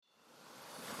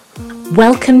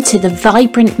Welcome to the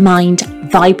Vibrant Mind,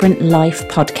 Vibrant Life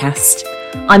podcast.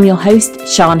 I'm your host,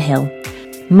 Sian Hill.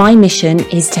 My mission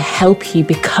is to help you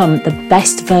become the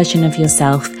best version of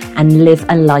yourself and live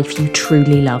a life you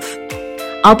truly love.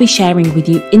 I'll be sharing with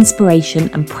you inspiration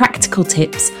and practical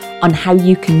tips on how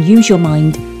you can use your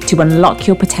mind to unlock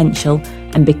your potential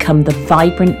and become the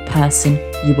vibrant person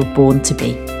you were born to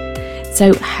be.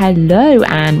 So hello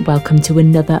and welcome to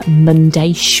another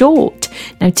Monday Short.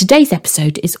 Now today's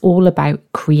episode is all about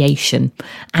creation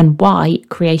and why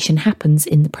creation happens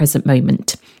in the present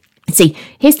moment. See,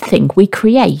 here's the thing, we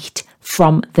create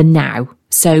from the now.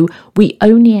 So we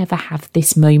only ever have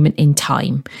this moment in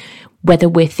time. Whether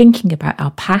we're thinking about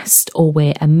our past or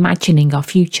we're imagining our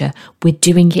future, we're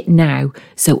doing it now.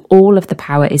 So all of the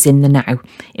power is in the now.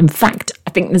 In fact,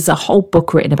 I think there's a whole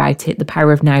book written about it, The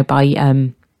Power of Now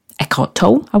by Eckhart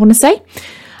Tolle, I want to say,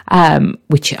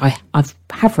 which I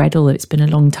have read, although it's been a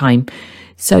long time.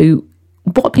 So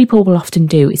what people will often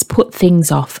do is put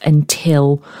things off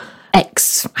until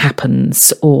X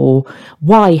happens or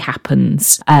Y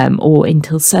happens, or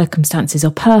until circumstances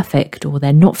are perfect or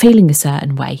they're not feeling a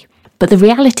certain way. But the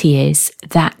reality is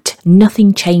that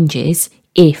nothing changes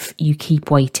if you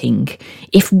keep waiting.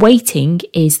 If waiting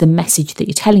is the message that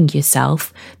you're telling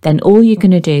yourself, then all you're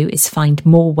going to do is find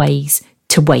more ways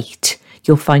to wait.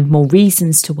 You'll find more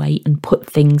reasons to wait and put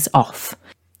things off.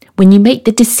 When you make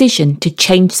the decision to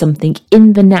change something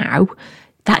in the now,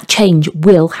 that change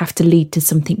will have to lead to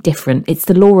something different. It's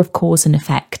the law of cause and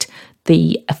effect.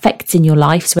 The effects in your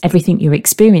life, so everything you're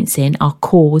experiencing, are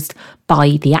caused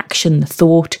by the action, the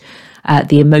thought,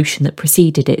 the emotion that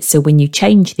preceded it. So when you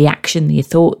change the action, the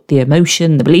thought, the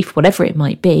emotion, the belief, whatever it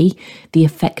might be, the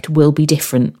effect will be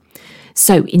different.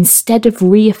 So instead of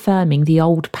reaffirming the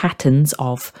old patterns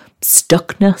of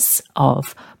stuckness,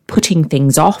 of putting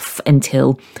things off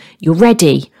until you're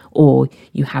ready, or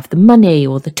you have the money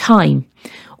or the time,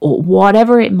 or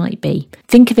whatever it might be,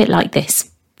 think of it like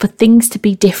this. For things to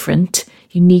be different,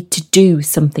 you need to do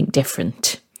something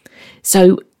different.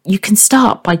 So you can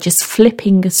start by just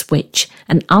flipping a switch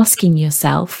and asking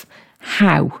yourself,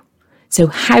 how? So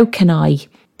how can I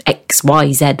X,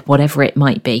 Y, Z, whatever it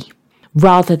might be?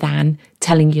 Rather than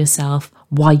telling yourself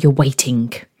why you're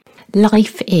waiting.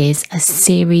 Life is a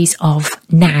series of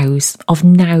nows, of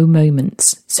now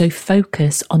moments. So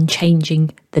focus on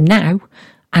changing the now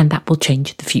and that will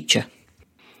change the future.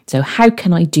 So how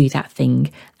can I do that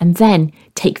thing? And then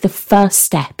take the first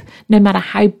step. No matter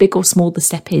how big or small the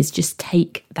step is, just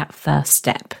take that first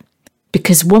step.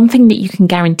 Because one thing that you can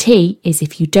guarantee is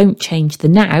if you don't change the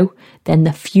now, then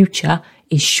the future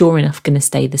is sure enough going to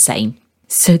stay the same.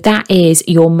 So that is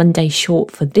your Monday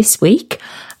Short for this week.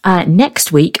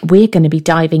 Next week, we're going to be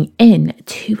diving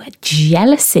into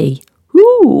jealousy.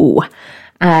 Ooh.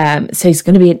 So it's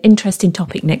going to be an interesting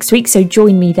topic next week. So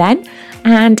join me then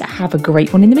and have a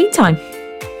great one in the meantime.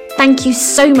 Thank you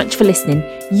so much for listening.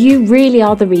 You really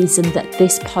are the reason that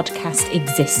this podcast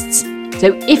exists.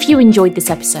 So if you enjoyed this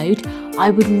episode,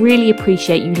 I would really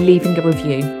appreciate you leaving a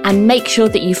review and make sure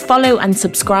that you follow and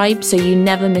subscribe so you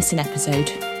never miss an episode.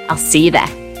 I'll see you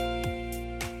there.